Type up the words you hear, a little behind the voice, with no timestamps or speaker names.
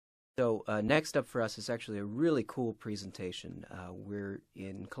So next up for us is actually a really cool presentation. We're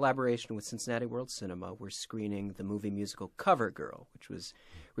in collaboration with Cincinnati World Cinema. We're screening the movie musical Cover Girl, which was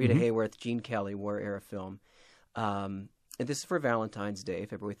Rita Hayworth, Gene Kelly war-era film. And this is for Valentine's Day,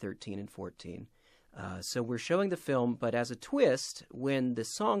 February 13 and 14. So we're showing the film, but as a twist, when the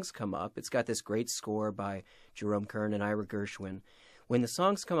songs come up, it's got this great score by Jerome Kern and Ira Gershwin. When the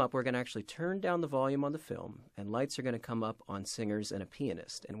songs come up, we're going to actually turn down the volume on the film, and lights are going to come up on singers and a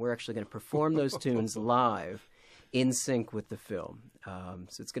pianist. And we're actually going to perform those tunes live in sync with the film.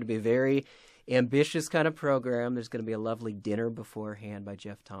 So it's going to be a very ambitious kind of program. There's going to be a lovely dinner beforehand by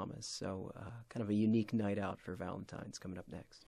Jeff Thomas. So kind of a unique night out for Valentine's coming up next.